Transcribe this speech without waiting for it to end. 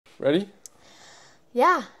Ready?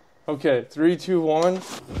 Yeah. Okay, 3, 2, 1.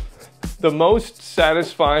 The most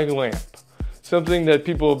satisfying lamp. Something that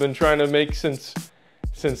people have been trying to make since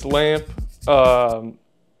lamp. And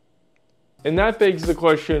that begs the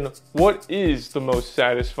question, what is the most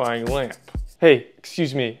satisfying lamp? Hey,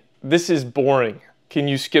 excuse me, this is boring. Can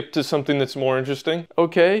you skip to something that's more interesting?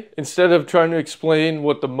 Okay, instead of trying to explain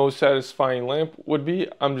what the most satisfying lamp would be,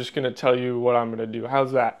 I'm just gonna tell you what I'm gonna do.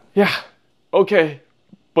 How's that? Yeah, okay,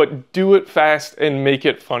 but do it fast and make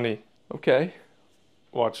it funny. Okay,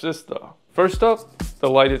 watch this though. First up, the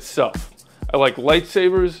light itself. I like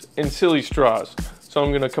lightsabers and silly straws. So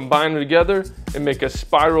I'm gonna combine them together and make a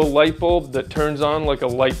spiral light bulb that turns on like a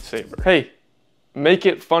lightsaber. Hey, make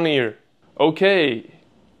it funnier. Okay.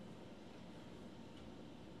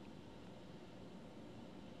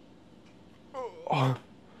 How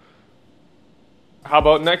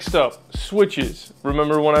about next up, switches.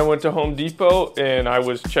 Remember when I went to Home Depot and I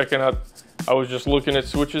was just looking at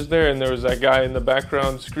switches there and there was that guy in the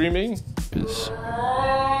background screaming?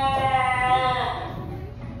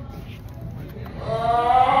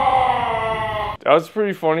 That was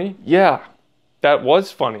pretty funny. Yeah, that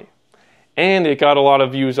was funny. And it got a lot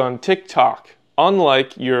of views on TikTok,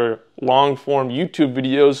 unlike your long-form YouTube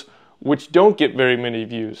videos, which don't get very many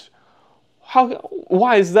views.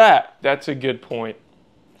 Why is that? That's a good point.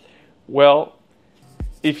 Well,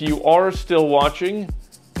 if you are still watching,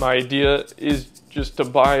 my idea is just to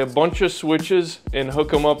buy a bunch of switches and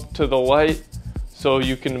hook them up to the light so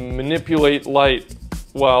you can manipulate light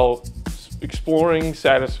while exploring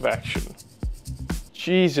satisfaction.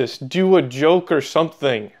 Jesus, do a joke or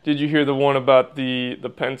something. Did you hear the one about the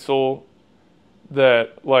pencil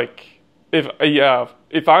that, like, if I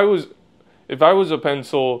was a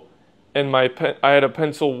pencil and I had a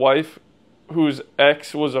pencil wife whose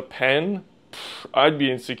ex was a pen, I'd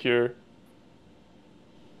be insecure.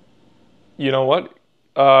 You know what?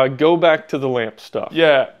 Go back to the lamp stuff.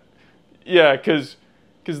 Yeah, cause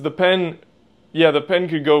the pen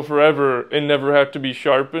could go forever and never have to be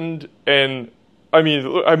sharpened. And I mean,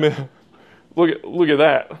 look at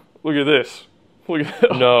that. Look at this. Look at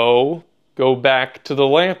that. No, go back to the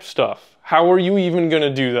lamp stuff. How are you even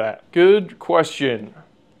gonna do that? Good question.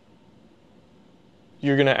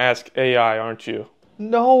 You're gonna ask AI, aren't you?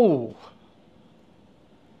 No.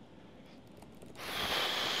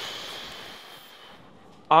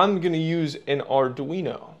 I'm gonna use an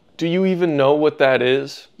Arduino. Do you even know what that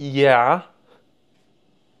is? Yeah.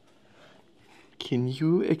 Can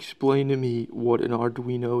you explain to me what an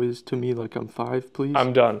Arduino is to me like I'm 5, please?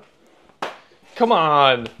 I'm done. Come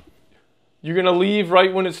on. You're gonna leave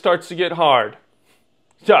right when it starts to get hard.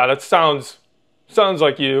 Yeah, that sounds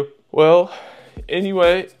like you. Well,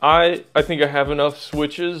 anyway, I think I have enough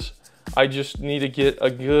switches. I just need to get a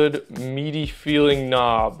good meaty feeling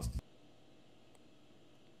knob.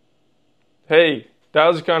 Hey, that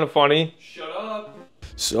was kind of funny. Shut up.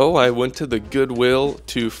 So I went to the Goodwill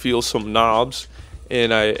to feel some knobs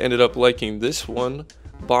and I ended up liking this one.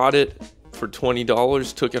 Bought it for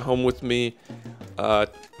 $20, took it home with me,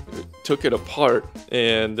 took it apart,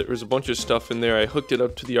 and there was a bunch of stuff in there. I hooked it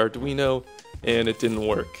up to the Arduino and it didn't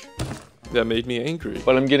work. That made me angry.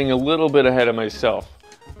 But I'm getting a little bit ahead of myself.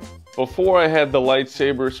 Before I had the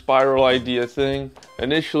lightsaber spiral idea thing,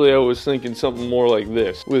 initially I was thinking something more like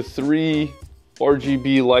this, with 3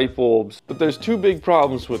 RGB light bulbs. But there's 2 big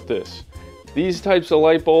problems with this. These types of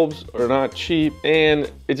light bulbs are not cheap, and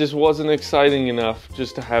it just wasn't exciting enough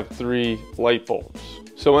just to have 3 light bulbs.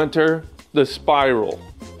 So enter the spiral.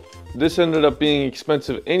 This ended up being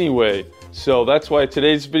expensive anyway, so that's why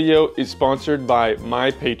today's video is sponsored by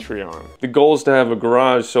my Patreon. The goal is to have a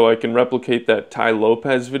garage so I can replicate that Ty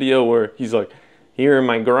Lopez video where he's like, here in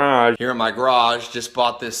my garage. Here in my garage, just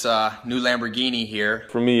bought this new Lamborghini here.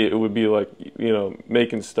 For me, it would be like, you know,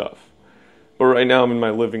 making stuff. But right now I'm in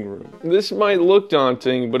my living room. This might look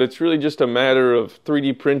daunting, but it's really just a matter of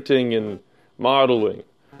 3D printing and modeling.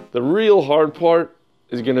 The real hard part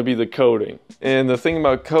is gonna be the coding. And the thing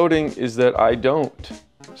about coding is that I don't.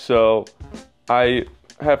 So I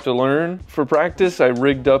have to learn. For practice, I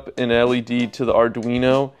rigged up an LED to the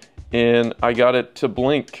Arduino and I got it to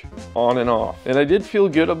blink on and off. And I did feel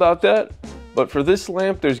good about that, but for this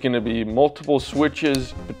lamp, there's gonna be multiple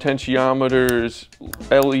switches, potentiometers,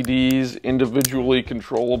 LEDs, individually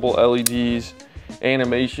controllable LEDs,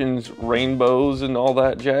 animations, rainbows, and all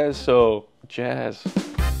that jazz, so yes,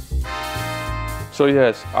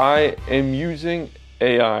 I am using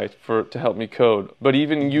AI to help me code. But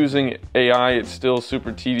even using AI, it's still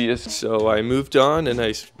super tedious. So I moved on and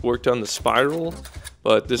I worked on the spiral,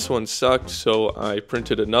 but this one sucked, so I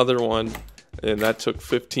printed another one. and that took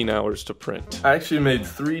 15 hours to print. I actually made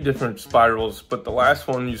 3 different spirals, but the last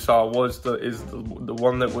one you saw was the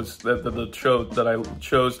one that was that I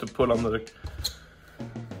chose to put on the.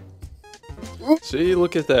 See,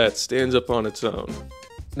 look at that, stands up on its own.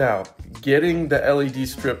 Now, getting the LED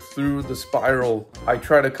strip through the spiral, I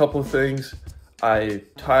tried a couple things. I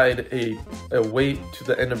tied a weight to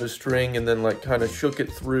the end of a string and then like kind of shook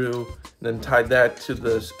it through, and then tied that to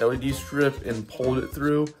this LED strip and pulled it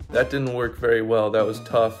through. That didn't work very well, that was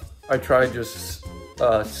tough. I tried just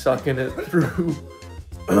sucking it through.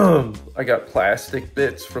 I got plastic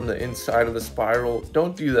bits from the inside of the spiral.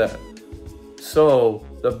 Don't do that. So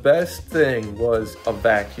the best thing was a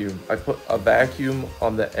vacuum. I put a vacuum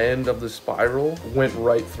on the end of the spiral, went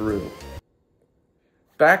right through.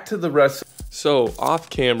 Back to the rest. So off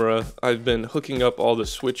camera, I've been hooking up all the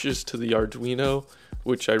switches to the Arduino,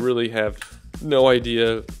 which I really have no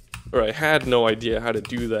idea, or I had no idea how to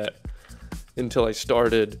do that until I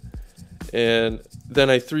started. And then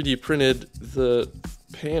I 3D printed the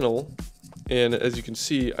panel, and as you can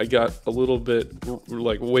see, I got a little bit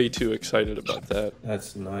like way too excited about that.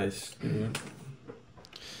 That's nice, dude.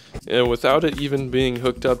 And without it even being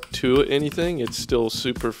hooked up to anything, it's still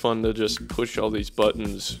super fun to just push all these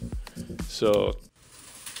buttons. So,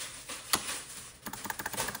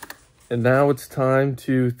 and now it's time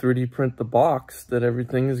to 3D print the box that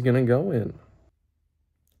everything is gonna go in.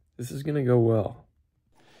 This is gonna go well.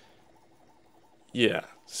 Yeah,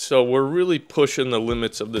 so we're really pushing the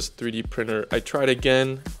limits of this 3D printer. I tried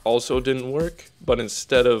again, also didn't work, but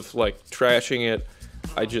instead of like trashing it,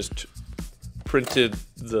 I just printed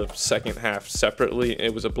the second half separately.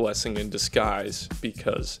 It was a blessing in disguise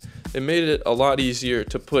because it made it a lot easier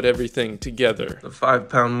to put everything together. The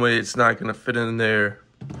 5-pound weight's not gonna fit in there.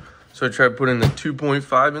 So I tried putting the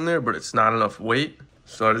 2.5 in there, but it's not enough weight.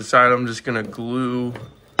 So I decided I'm just gonna glue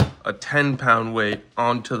a 10-pound weight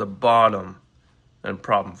onto the bottom, and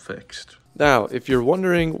problem fixed. Now, if you're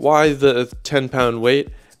wondering why the 10-pound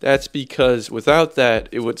weight, that's because without that,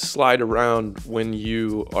 it would slide around when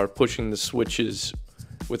you are pushing the switches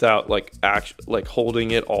without like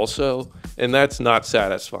holding it also, and that's not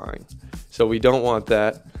satisfying. So we don't want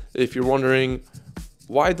that. If you're wondering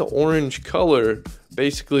why the orange color,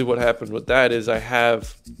 basically what happened with that is I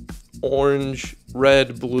have orange,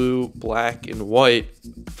 red, blue, black, and white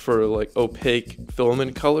for like opaque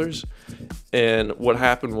filament colors. And what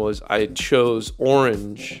happened was I chose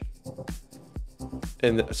orange,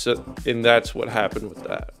 and that's what happened with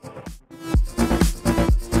that.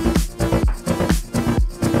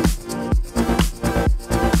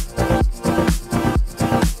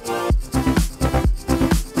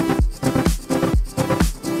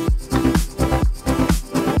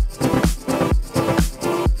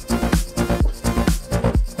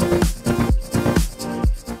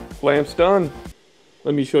 Lamp's done.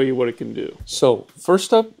 Let me show you what it can do. So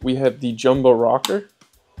first up, we have the jumbo rocker.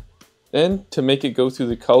 Then to make it go through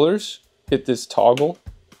the colors, hit this toggle.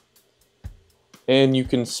 And you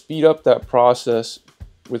can speed up that process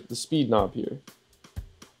with the speed knob here.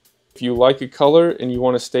 If you like a color and you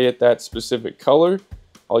want to stay at that specific color,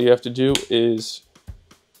 all you have to do is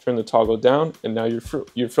turn the toggle down, and now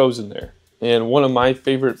you're frozen there. And one of my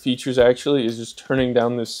favorite features actually is just turning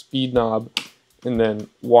down this speed knob and then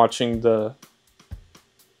watching the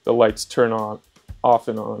lights turn on, off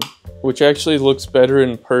and on, which actually looks better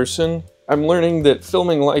in person. I'm learning that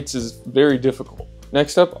filming lights is very difficult.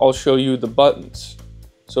 Next up, I'll show you the buttons.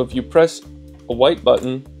 So if you press a white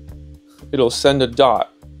button, it'll send a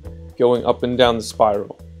dot going up and down the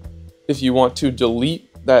spiral. If you want to delete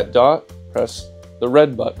that dot, press the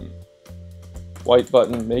red button. White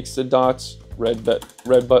button makes the dots, red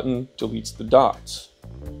button deletes the dots.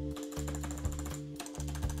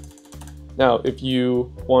 Now, if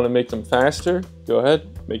you want to make them faster, go ahead,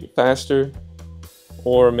 make it faster,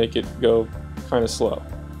 or make it go kind of slow.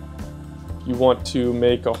 If you want to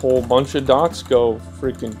make a whole bunch of dots go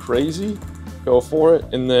freaking crazy, go for it.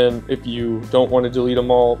 And then if you don't want to delete them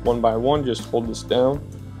all one by one, just hold this down,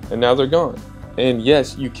 and now they're gone. And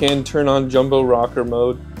yes, you can turn on jumbo rocker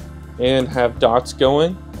mode and have dots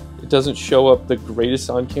going. It doesn't show up the greatest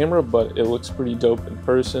on camera, but it looks pretty dope in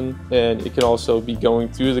person, and it can also be going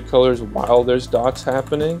through the colors while there's dots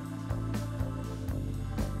happening.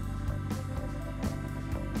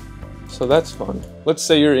 So that's fun. Let's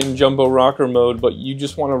say you're in jumbo rocker mode, but you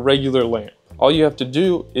just want a regular lamp. All you have to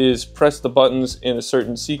do is press the buttons in a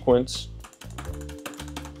certain sequence,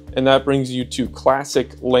 and that brings you to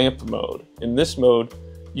classic lamp mode. In this mode,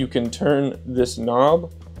 you can turn this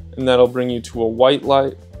knob, and that'll bring you to a white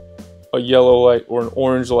light, a yellow light, or an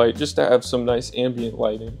orange light, just to have some nice ambient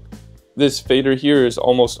lighting. this fader here is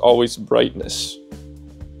almost always brightness.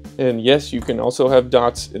 And yes, you can also have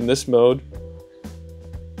dots in this mode.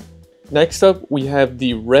 Next up, we have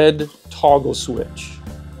the red toggle switch.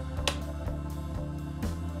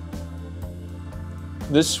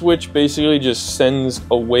 This switch basically just sends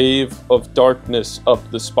a wave of darkness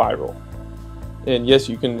up the spiral. And yes,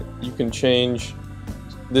 you can change.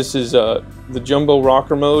 This is the jumbo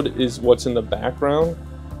rocker mode is what's in the background.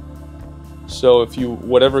 So if you,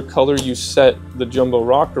 whatever color you set the jumbo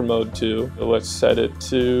rocker mode to, let's set it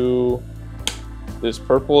to this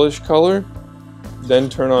purplish color, then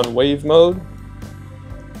turn on wave mode,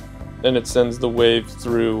 and it sends the wave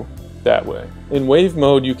through that way. In wave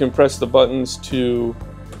mode, you can press the buttons to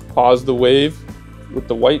pause the wave with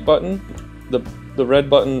the white button. The red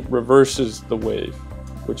button reverses the wave,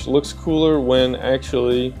 which looks cooler when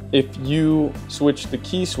actually, if you switch the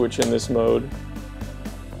key switch in this mode,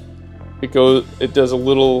 it does a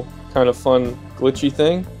little kind of fun glitchy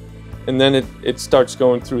thing, and then it starts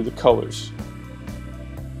going through the colors.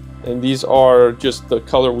 And these are just the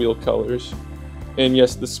color wheel colors. And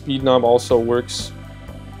yes, the speed knob also works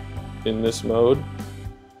in this mode.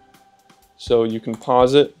 So you can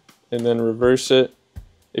pause it and then reverse it.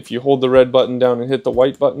 If you hold the red button down and hit the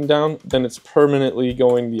white button down, then it's permanently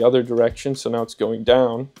going the other direction, so now it's going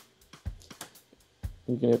down.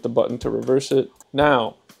 You can hit the button to reverse it.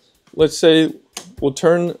 Now, let's say we'll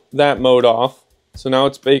turn that mode off. So now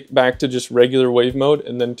it's back to just regular wave mode,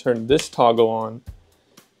 and then turn this toggle on.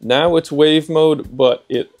 Now it's wave mode, but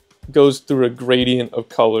it goes through a gradient of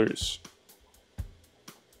colors.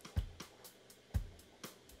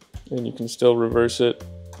 And you can still reverse it.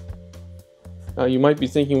 Now you might be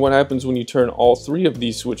thinking, what happens when you turn all three of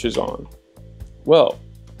these switches on? Well,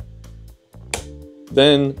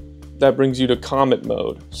 then that brings you to comet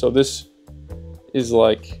mode. So this is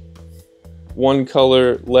like one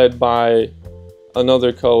color led by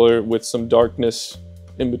another color with some darkness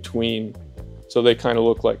in between. So they kind of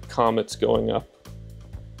look like comets going up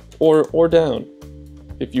or down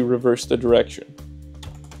if you reverse the direction.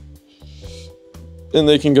 And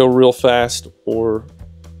they can go real fast or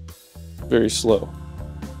very slow.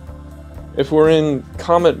 If we're in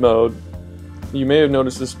comet mode, you may have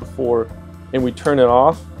noticed this before, and we turn it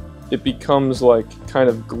off, it becomes like kind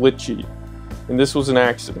of glitchy. And this was an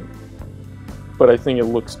accident, but I think it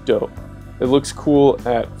looks dope. It looks cool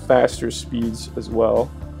at faster speeds as well.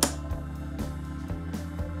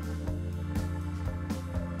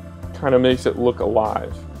 Kind of makes it look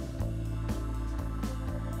alive.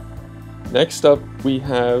 Next up, we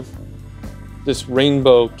have this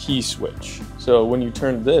rainbow key switch. So when you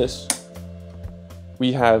turn this,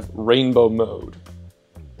 we have rainbow mode.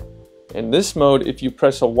 In this mode, if you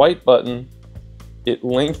press a white button, it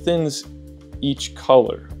lengthens each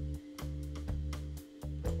color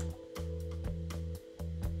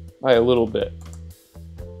by a little bit.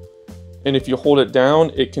 And if you hold it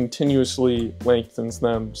down, it continuously lengthens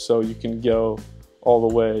them, so you can go all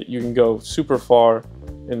the way. You can go super far,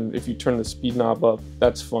 and if you turn the speed knob up,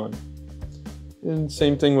 that's fun. And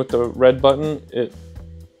same thing with the red button, it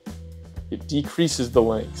decreases the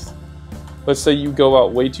length. Let's say you go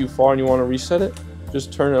out way too far and you want to reset it,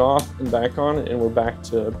 just turn it off and back on, and we're back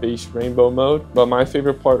to base rainbow mode. But my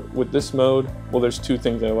favorite part with this mode, well, there's two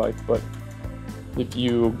things I like, but if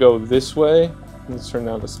you go this way, let's turn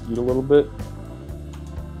down the speed a little bit.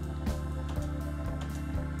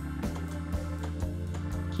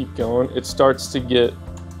 Keep going, it starts to get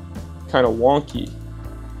kind of wonky.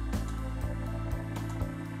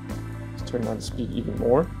 Let's turn down the speed even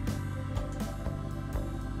more.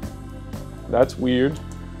 That's weird.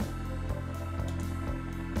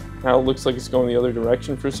 Now it looks like it's going the other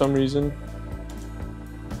direction for some reason.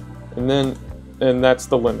 And that's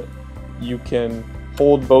the limit. You can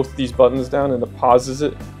hold both these buttons down and it pauses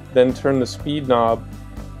it, then turn the speed knob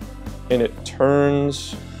and it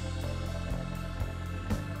turns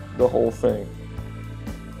the whole thing.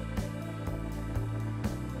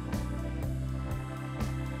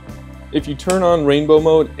 If you turn on rainbow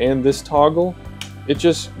mode and this toggle, it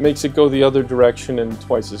just makes it go the other direction and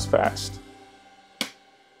twice as fast.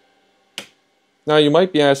 Now you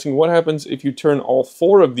might be asking, what happens if you turn all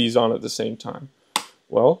four of these on at the same time?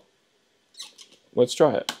 Well, let's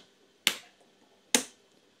try it.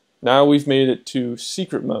 Now we've made it to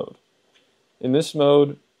secret mode. In this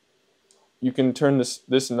mode, you can turn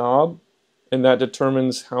this knob, and that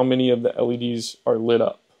determines how many of the LEDs are lit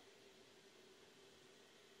up.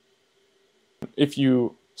 If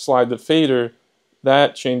you slide the fader,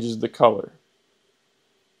 that changes the color.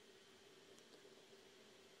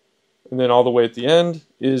 And then all the way at the end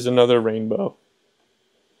is another rainbow.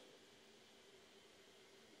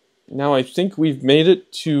 Now I think we've made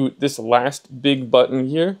it to this last big button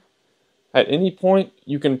here. At any point,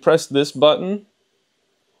 you can press this button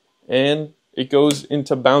and it goes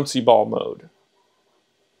into bouncy ball mode.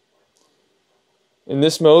 In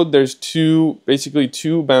this mode, there's basically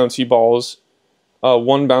two bouncy balls,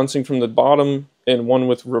 one bouncing from the bottom and one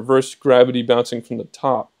with reversed gravity bouncing from the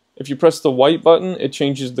top. If you press the white button, it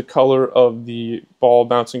changes the color of the ball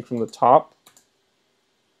bouncing from the top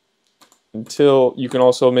until you can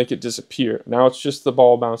also make it disappear. Now it's just the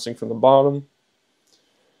ball bouncing from the bottom.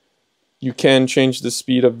 You can change the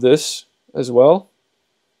speed of this as well.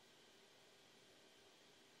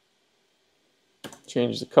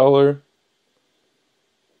 Change the color.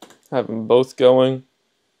 Have them both going.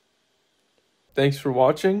 Thanks for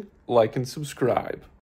watching. Like and subscribe.